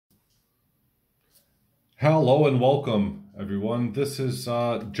Hello and welcome, everyone. This is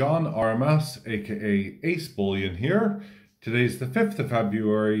Jon Aka Ace Bullion here. Today's the 5th of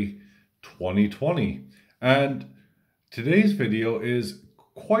February, 2020. And today's video is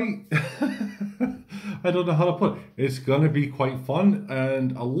quite, I don't know how to put it. It's going to be quite fun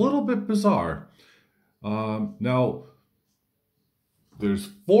and a little bit bizarre. Now, there's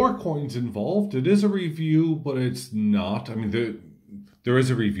 4 coins involved. It is a review, but it's not. I mean, there is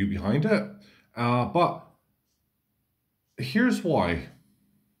a review behind it. But here's why.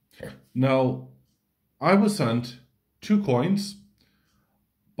 Now, I was sent 2 coins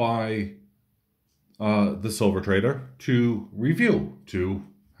by the Silver Trader to review, to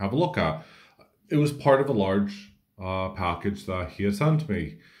have a look at. It was part of a large package that he had sent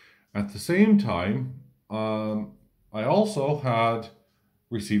me. At the same time, I also had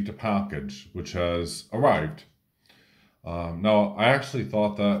received a package which has arrived. Now, I actually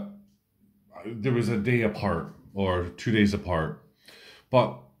thought that there was a day apart or 2 days apart.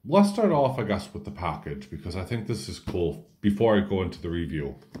 But let's start off, I guess, with the package because I think this is cool before I go into the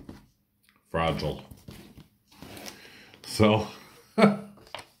review. Fragile. So,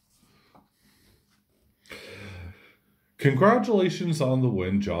 congratulations on the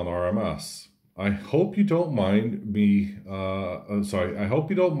win, Jon RMS. I hope you don't mind me, I hope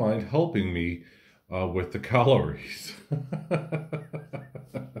you don't mind helping me with the calories.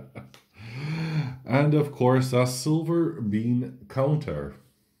 And of course, that silver bean counter.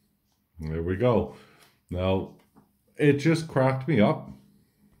 There we go. Now, it just cracked me up.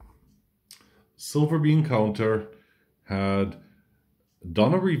 Silver bean counter had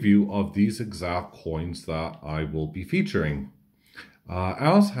done a review of these exact coins that I will be featuring.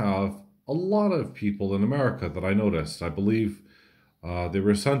 As have a lot of people in America that I noticed. I believe they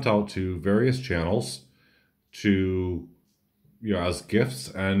were sent out to various channels to, as gifts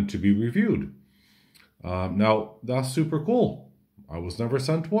and to be reviewed. Now, that's super cool. I was never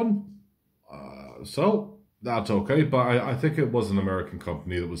sent one, so that's okay. But I think it was an American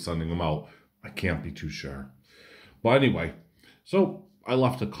company that was sending them out. I can't be too sure. But anyway, so I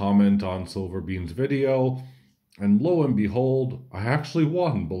left a comment on Silver Bean's video, and lo and behold, I actually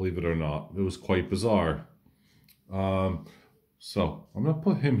won, believe it or not. It was quite bizarre. So I'm going to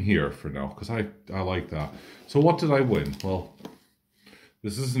put him here for now, because I like that. So what did I win? Well,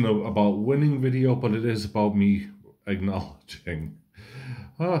 this isn't about winning video, but it is about me acknowledging.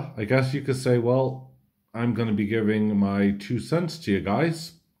 I guess you could say, well, I'm going to be giving my 2 cents to you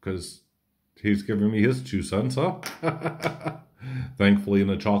guys, because he's giving me his 2 cents, huh? Thankfully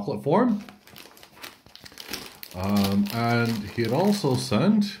in a chocolate form. And he had also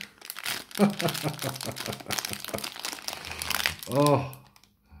sent... oh,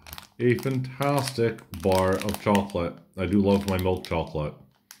 a fantastic bar of chocolate. I do love my milk chocolate.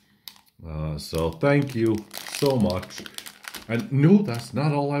 So thank you so much. And no, that's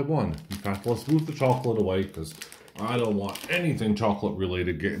not all I won. In fact, let's move the chocolate away because I don't want anything chocolate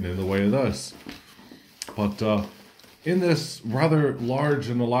related getting in the way of this. But in this rather large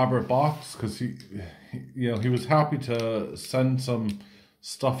and elaborate box, because he was happy to send some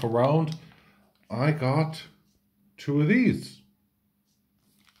stuff around, I got 2 of these.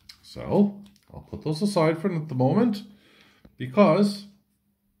 So, I'll put those aside for the moment because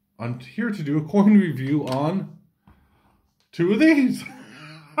I'm here to do a coin review on 2 of these.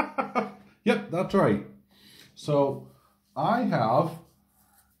 Yep, that's right. So, I have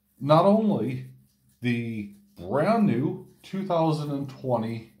not only the brand new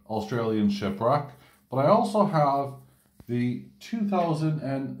 2020 Australian Shipwreck, but I also have the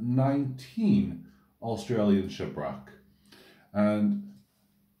 2019 Australian Shipwreck. And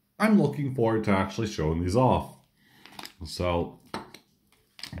I'm looking forward to actually showing these off. So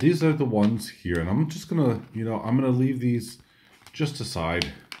these are the ones here, and I'm just gonna, I'm gonna leave these just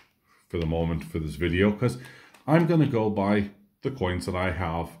aside for the moment for this video because I'm gonna go by the coins that I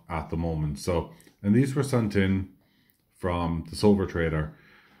have at the moment. So, and these were sent in from the Silver Trader,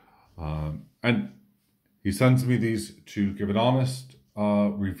 and he sends me these to give an honest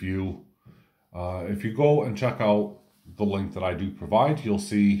review. If you go and check out the link that I do provide, you'll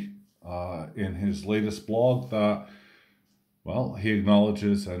see in his latest blog that, well, he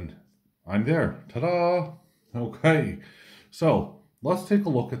acknowledges and I'm there. Ta-da! Okay, so let's take a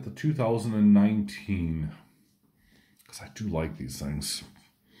look at the 2019, because I do like these things.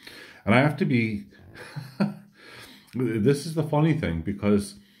 And I have to be, this is the funny thing,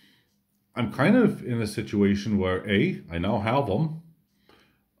 because I'm kind of in a situation where, I now have them,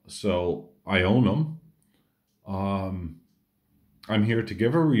 so I own them. I'm here to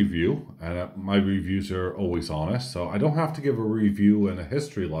give a review, and my reviews are always honest, so I don't have to give a review and a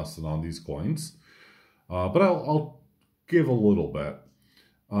history lesson on these coins. but I'll give a little bit.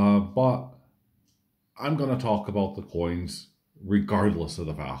 But I'm going to talk about the coins regardless of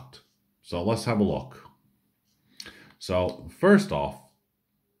the fact. So let's have a look. So first off,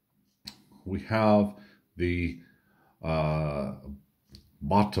 we have the Batava,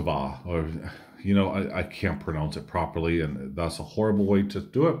 or, you know, I can't pronounce it properly, and that's a horrible way to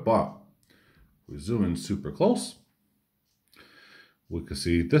do it, but we zoom in super close. We can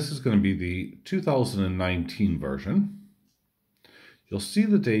see this is going to be the 2019 version. You'll see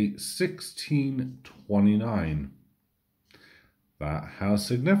the date 1629. That has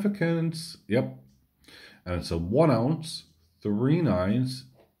significance. Yep. And it's a 1 ounce, 3 nines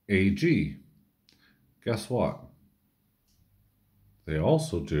AG. Guess what? They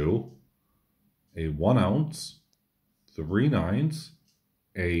also do a 1 ounce, 3 nines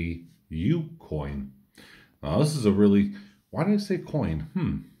AU coin. Now this is a really, why did I say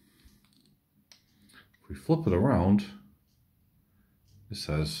coin? If we flip it around, it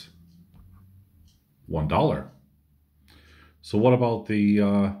says $1. So what about the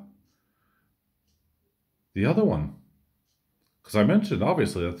other one? Because I mentioned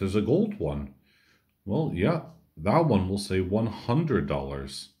obviously that there's a gold one. Well, yeah, that one will say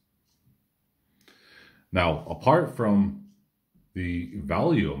 $100. Now, apart from the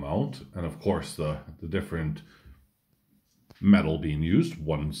value amount, and of course the different metal being used,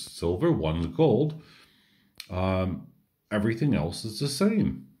 one's silver, one's gold, everything else is the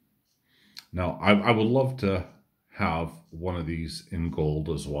same. Now, I would love to have one of these in gold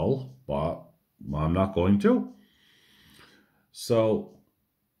as well, but I'm not going to. So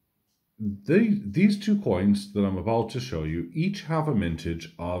these two coins that I'm about to show you each have a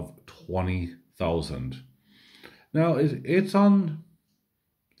mintage of 20,000. Now, it's on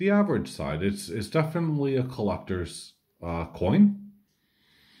the average side. It's definitely a collector's coin,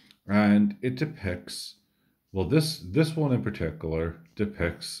 and it depicts, well, this one in particular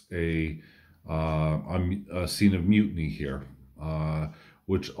depicts a scene of mutiny here,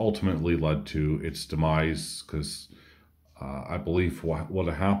 which ultimately led to its demise, because I believe what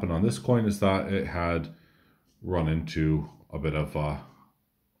had happened on this coin is that it had run into a bit of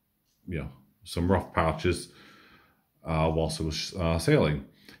some rough patches whilst it was sailing.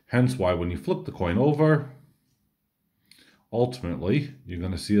 Hence why when you flip the coin over, ultimately you're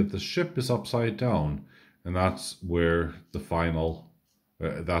going to see that the ship is upside down, and that's where the final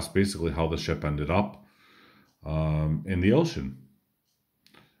that's basically how the ship ended up in the ocean.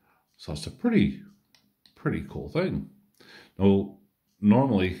 So it's a pretty cool thing. Now,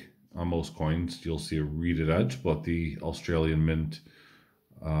 normally on most coins you'll see a reeded edge, but the Australian Mint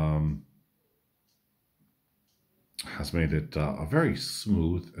has made it a very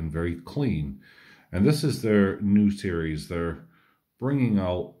smooth and very clean. And this is their new series. They're bringing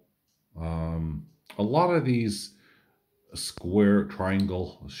out a lot of these square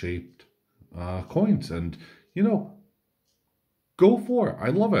triangle shaped coins, and you know, go for it. I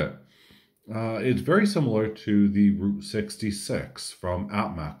love it. It's very similar to the Route 66 from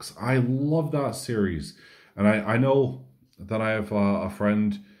APMEX. I love that series, and I know that I have a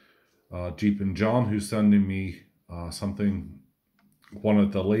friend, Jeep and John, who's sending me one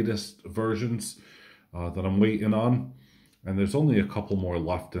of the latest versions that I'm waiting on, and there's only a couple more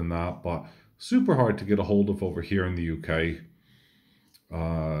left in that, but super hard to get a hold of over here in the UK.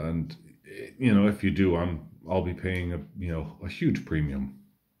 And you know, if you do, I'll be paying a huge premium.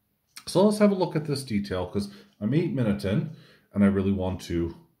 So let's have a look at this detail, because I'm 8 minutes in and I really want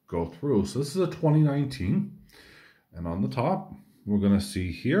to go through. So this is a 2019, and on the top we're going to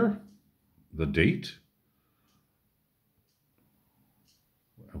see here the date.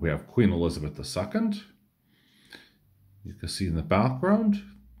 We have Queen Elizabeth II. You can see in the background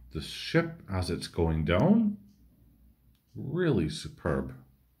the ship as it's going down. Really superb.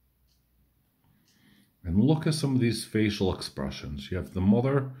 And look at some of these facial expressions. You have the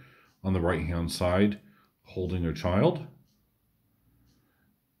mother on the right hand side holding her child.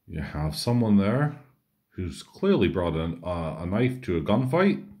 You have someone there who's clearly brought a knife to a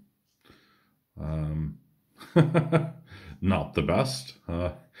gunfight. Not the best,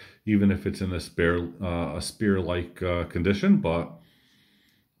 even if it's in a spear-like condition, but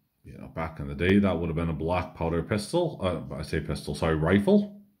you know, back in the day, that would have been a black powder pistol.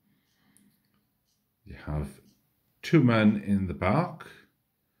 Rifle. You have two men in the back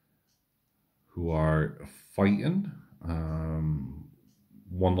who are fighting.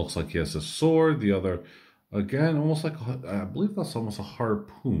 One looks like he has a sword. The other, again, almost like, I believe that's almost a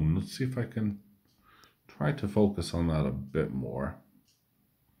harpoon. Let's see if I can try to focus on that a bit more.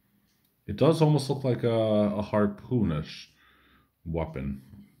 It does almost look like a harpoonish weapon.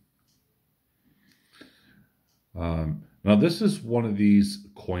 Now, this is one of these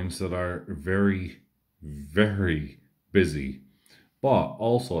coins that are very, very busy, but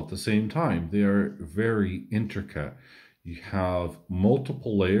also at the same time, they are very intricate. You have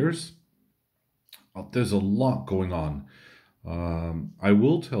multiple layers. There's a lot going on. I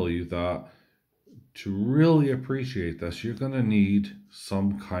will tell you that to really appreciate this, you're going to need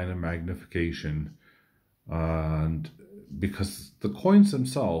some kind of magnification, and because the coins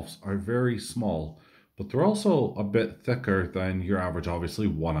themselves are very small, but they're also a bit thicker than your average, obviously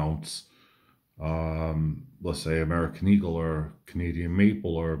 1 ounce, let's say American Eagle or Canadian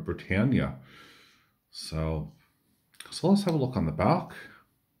Maple or Britannia. So let's have a look on the back.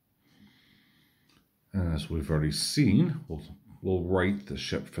 And as we've already seen, we'll right the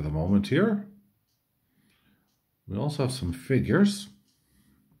ship for the moment here. We also have some figures.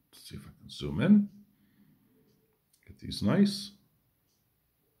 Let's see if I can zoom in. Get these nice.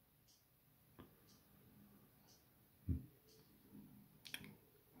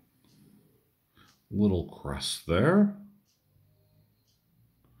 Little crest there.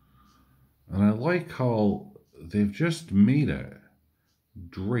 And I like how they've just made it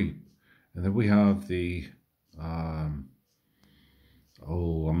drape. And then we have the, oh,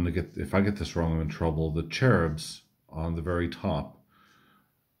 I'm going to get, if I get this wrong, I'm in trouble. The cherubs on the very top,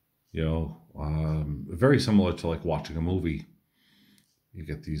 you know, very similar to like watching a movie. You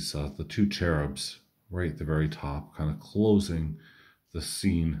get these, the 2 cherubs right at the very top, kind of closing the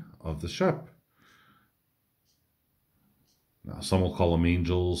scene of the ship. Now, some will call them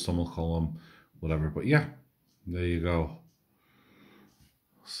angels, some will call them whatever, but yeah, there you go.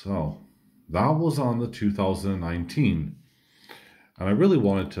 So that was on the 2019, and I really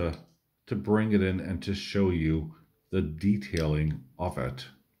wanted to bring it in and to show you the detailing of it.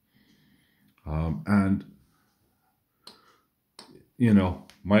 And you know,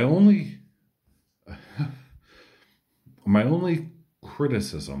 my only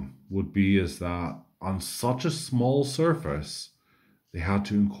criticism would be is that on such a small surface, they had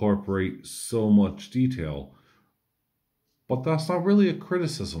to incorporate so much detail. But that's not really a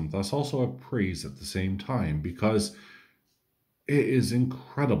criticism. That's also a praise at the same time, because it is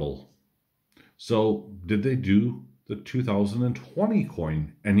incredible. So did they do the 2020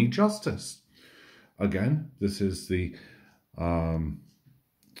 coin any justice? Again, this is the, well,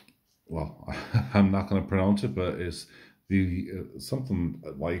 I'm not going to pronounce it, but it's the something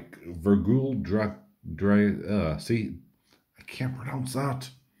like Virgul see, I can't pronounce that.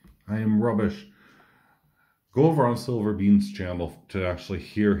 I am rubbish. Go over on Silver Bean's channel to actually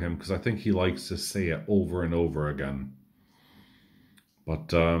hear him, because I think he likes to say it over and over again.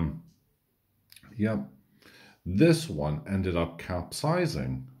 But, yeah, this one ended up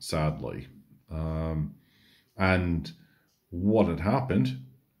capsizing, sadly. And what had happened,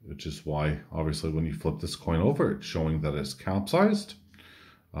 which is why, obviously, when you flip this coin over, it's showing that it's capsized.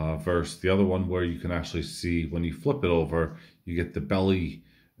 Versus the other one where you can actually see, when you flip it over, you get the belly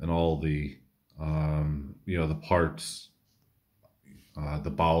and all the, you know, the parts, the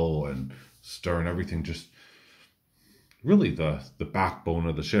bow and stern, everything, just really the backbone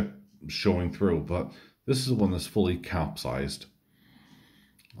of the ship showing through. But this is the one that's fully capsized.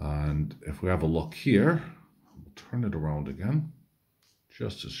 And if we have a look here, we'll turn it around again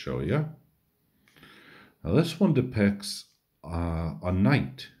just to show you. Now this one depicts a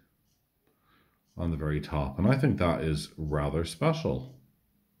knight on the very top, and I think that is rather special.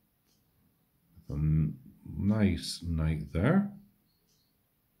 A nice knight there.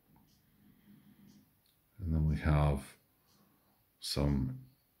 And then we have some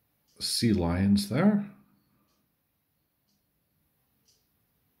sea lions there.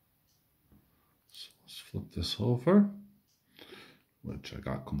 So let's flip this over, which I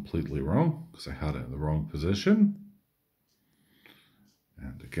got completely wrong because I had it in the wrong position.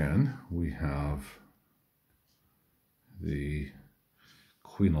 And again, we have the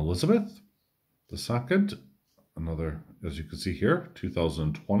Queen Elizabeth II, another, as you can see here,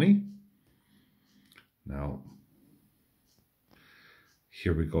 2020. Now,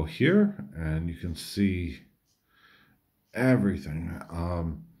 here we go here, and you can see everything.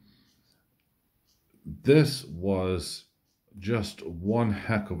 This was just one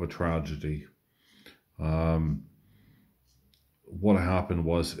heck of a tragedy. What happened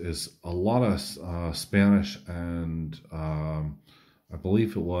is a lot of Spanish and I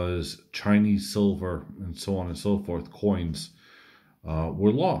believe it was Chinese silver and so on and so forth coins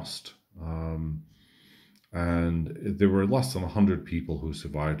were lost. And there were less than 100 people who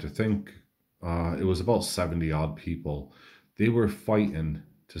survived. I think it was about 70 odd people. They were fighting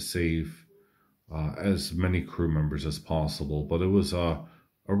to save as many crew members as possible, but it was a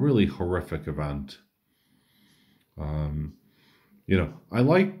really horrific event. You know, I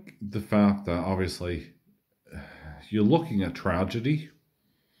like the fact that obviously you're looking at tragedy.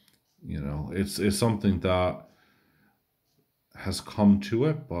 You know, it's something that has come to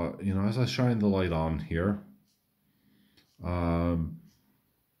it, but you know, as I shine the light on here, um,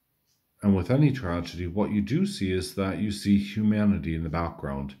 and with any tragedy, what you do see is that you see humanity in the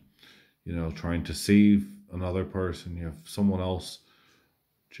background. You know, trying to save another person. You have someone else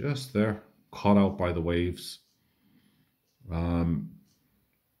just there, caught out by the waves. Um,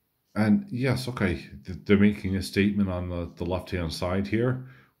 and yes, okay, they're making a statement on the left-hand side here,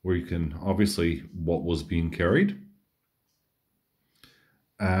 where you can obviously what was being carried.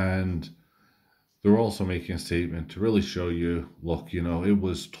 And they're also making a statement to really show you, look, you know, it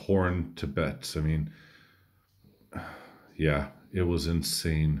was torn to bits. I mean, yeah, it was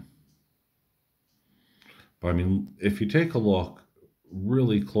insane. But I mean, if you take a look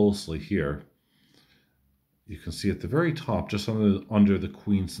really closely here, you can see at the very top, just under the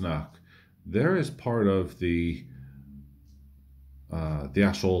queen's neck, there is part of the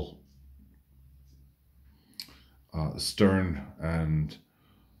actual stern, and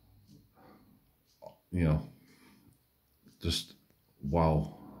you know, just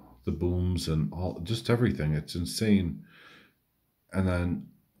wow, the booms and all, just everything. It's insane. And then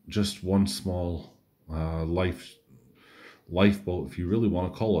just one small lifeboat, if you really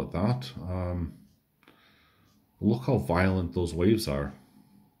want to call it that. Look how violent those waves are.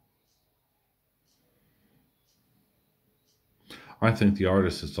 I think the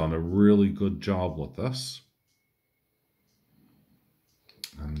artist has done a really good job with this.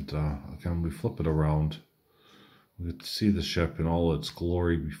 And again, we flip it around. We get to see the ship in all its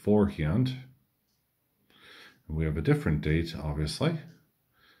glory beforehand. And we have a different date, obviously.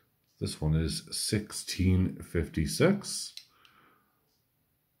 This one is 1656.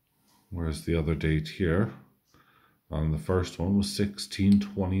 Whereas the other date here on the first one was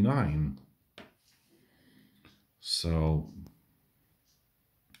 1629. So,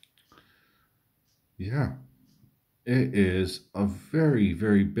 yeah, it is a very,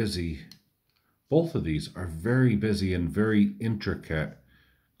 very busy, both of these are very busy and very intricate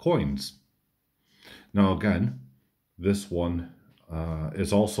coins. Now again, this one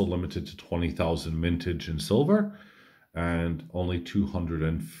is also limited to 20,000 mintage in silver and only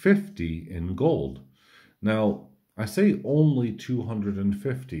 250 in gold. Now, I say only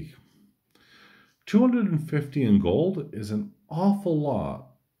 250. 250 in gold is an awful lot.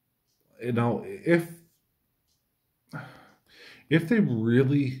 Now, if they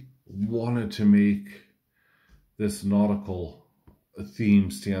really wanted to make this nautical theme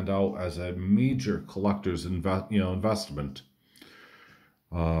stand out as a major collector's investment,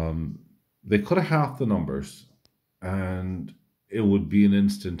 they could have halved the numbers and it would be an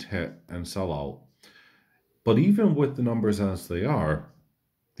instant hit and sell out. But even with the numbers as they are,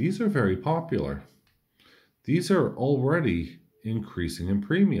 these are very popular. These are already increasing in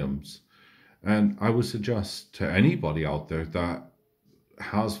premiums. And I would suggest to anybody out there that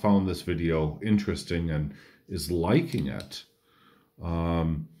has found this video interesting and is liking it,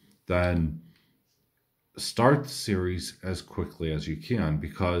 then start the series as quickly as you can,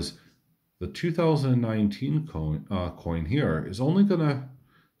 because the 2019 coin here is only going to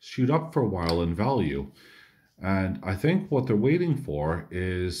shoot up for a while in value. And I think what they're waiting for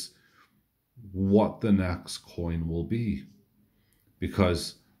is what the next coin will be.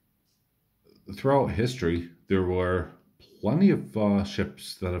 Because throughout history, there were plenty of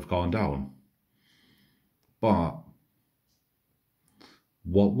ships that have gone down. But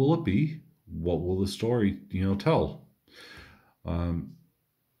what will it be? What will the story, tell? I'm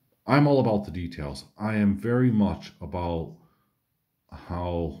all about the details. I am very much about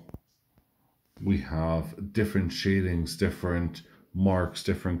how we have different shadings, different marks,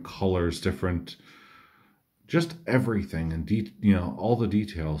 different colors, different, just everything, and all the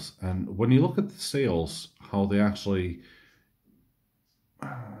details. And when you look at the sails, how they actually,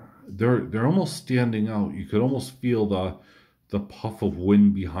 they're almost standing out. You could almost feel the puff of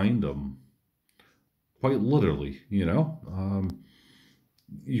wind behind them, quite literally.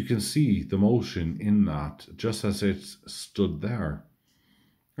 You can see the motion in that, just as it's stood there.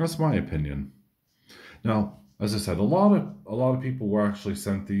 That's my opinion. Now, as I said, a lot of people were actually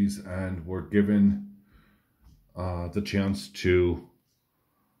sent these and were given the chance to,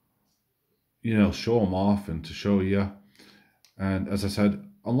 show them off and to show you. And as I said,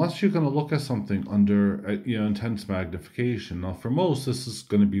 unless you're going to look at something under, intense magnification. Now, for most, this is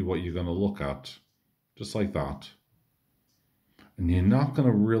going to be what you're going to look at, just like that. And you're not going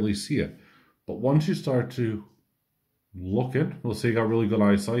to really see it. But once you start to look at, let's say you got really good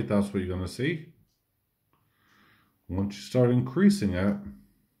eyesight, that's what you're going to see. once you start increasing it,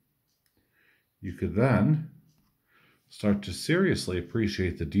 you could then start to seriously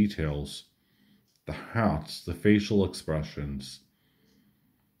appreciate the details, the hats, the facial expressions,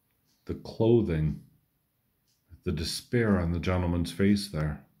 the clothing, the despair on the gentleman's face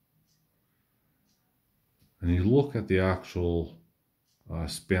there. And you look at the actual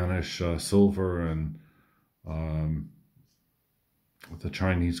Spanish silver and the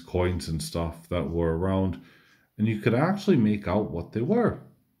Chinese coins and stuff that were around, and you could actually make out what they were.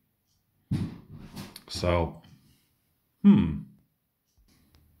 So,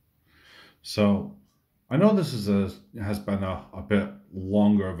 So, I know this has been a bit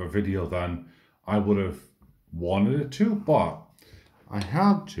longer of a video than I would have wanted it to, but I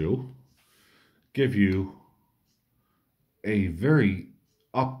had to give you a very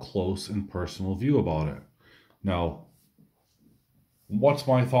up close and personal view about it. Now, what's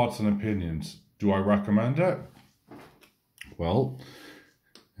my thoughts and opinions? Do I recommend it? Well,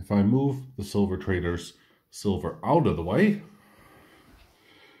 if I move the Silver Trader's silver out of the way,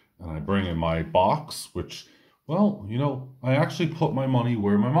 and I bring in my box, which, well, you know, I actually put my money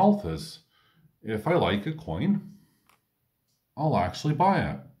where my mouth is. If I like a coin, I'll actually buy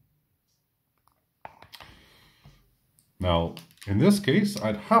it. Now, in this case,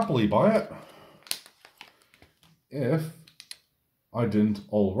 I'd happily buy it if I didn't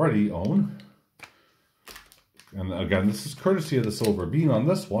already own, and again, this is courtesy of the silver bean on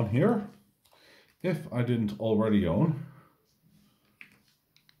this one here, if I didn't already own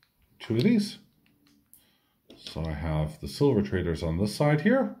 2 of these. So I have the Silver Traders on this side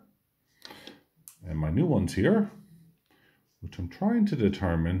here, and my new ones here, which I'm trying to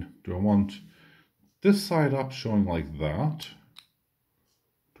determine, do I want this side up showing like that?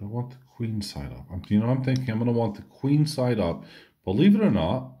 Do I want the queen side up? I'm thinking I'm going to want the queen side up. Believe it or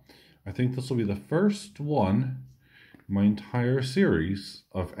not, I think this will be the first one in my entire series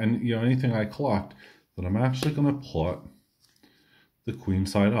of anything I collect that I'm actually going to put the queen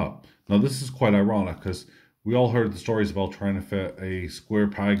side up. Now this is quite ironic because we all heard the stories about trying to fit a square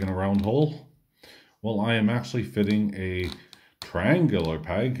peg in a round hole. Well, I am actually fitting a triangular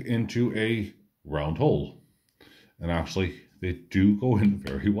peg into a round hole. And actually, they do go in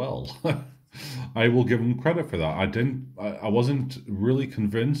very well. I will give them credit for that. I wasn't really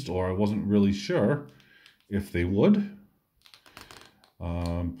convinced, or I wasn't really sure if they would.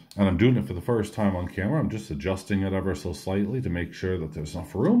 And I'm doing it for the first time on camera. I'm just adjusting it ever so slightly to make sure that there's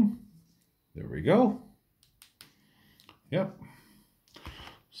enough room. There we go. Yep.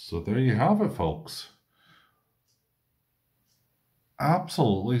 So there you have it, folks.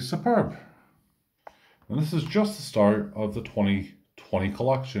 Absolutely superb. And this is just the start of the 2020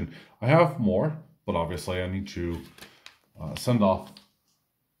 collection. I have more, but obviously I need to send off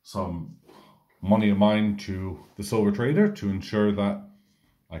some money of mine to the Silver Trader to ensure that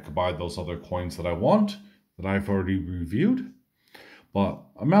I could buy those other coins that I want, that I've already reviewed. But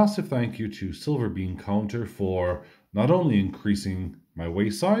a massive thank you to Silver Bean Counter for not only increasing my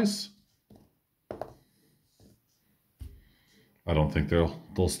waist size. I don't think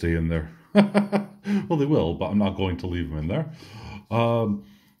they'll stay in there. Well, they will, but I'm not going to leave them in there.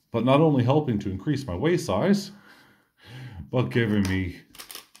 But not only helping to increase my waist size, but giving me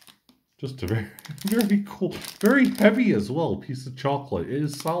just a very, very cool, very heavy as well piece of chocolate. It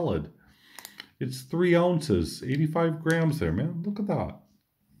is solid. It's 3 ounces, 85 grams there, man. Look at that.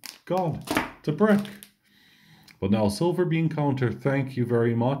 God, it's a brick. But now, Silver Bean Counter, thank you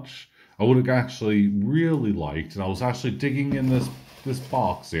very much. I would have actually really liked, and I was actually digging in this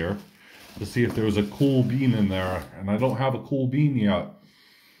box here to see if there was a cool bean in there, and I don't have a cool bean yet.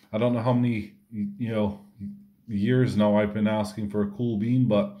 I don't know how many, years now I've been asking for a cool bean,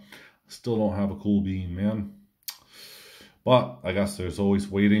 but still don't have a cool bean, man. But I guess there's always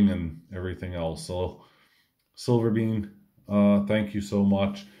waiting and everything else. So, Silver Bean, thank you so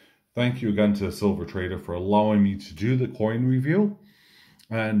much. Thank you again to the Silver Trader for allowing me to do the coin review.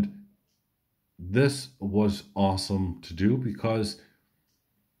 And this was awesome to do because,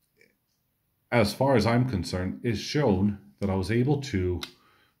 as far as I'm concerned, it's shown that I was able to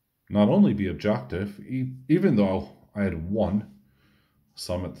not only be objective, even though I had won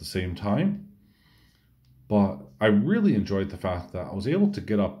some at the same time, but I really enjoyed the fact that I was able to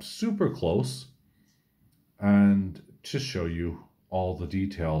get up super close and just show you all the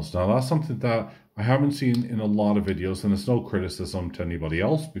details. Now, that's something that I haven't seen in a lot of videos, and it's no criticism to anybody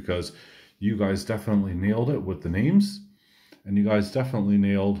else because you guys definitely nailed it with the names, and you guys definitely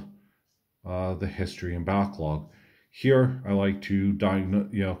nailed the history and backlog. Here, I like to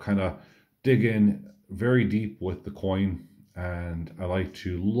kind of dig in very deep with the coin and I like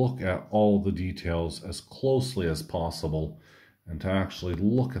to look at all the details as closely as possible, and to actually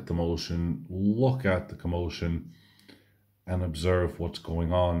look at the motion, look at the commotion, and observe what's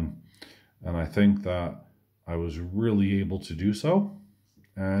going on. And I think that I was really able to do so,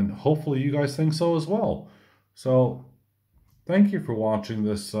 and hopefully you guys think so as well. So thank you for watching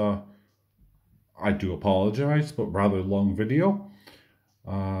this, I do apologize, but rather long video.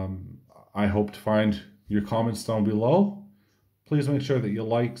 I hope to find your comments down below. Please make sure that you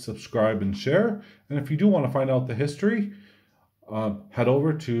like, subscribe, and share. And if you do want to find out the history, head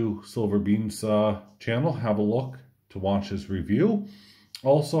over to Silver Bean's channel, have a look to watch his review.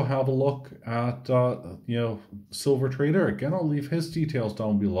 Also have a look at, Silver Trader. Again, I'll leave his details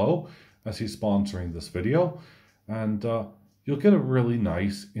down below as he's sponsoring this video. And you'll get a really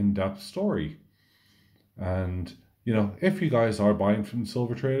nice in-depth story. And, if you guys are buying from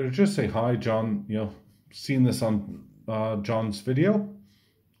Silver Trader, just say, hi, John, seen this on John's video.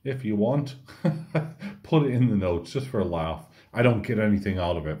 If you want, put it in the notes just for a laugh. I don't get anything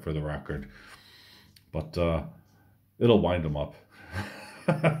out of it, for the record. But it'll wind him up.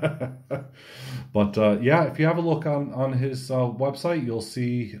 But yeah, if you have a look on his website, you'll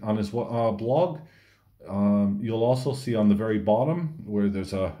see on his blog, you'll also see on the very bottom where it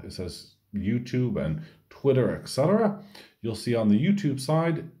says YouTube and Twitter, etc. You'll see on the YouTube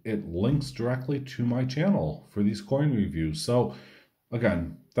side, it links directly to my channel for these coin reviews. So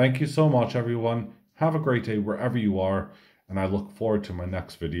again, thank you so much, everyone. Have a great day wherever you are, and I look forward to my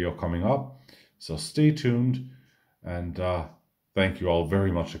next video coming up. So stay tuned, and thank you all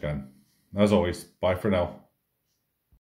very much again. As always, bye for now.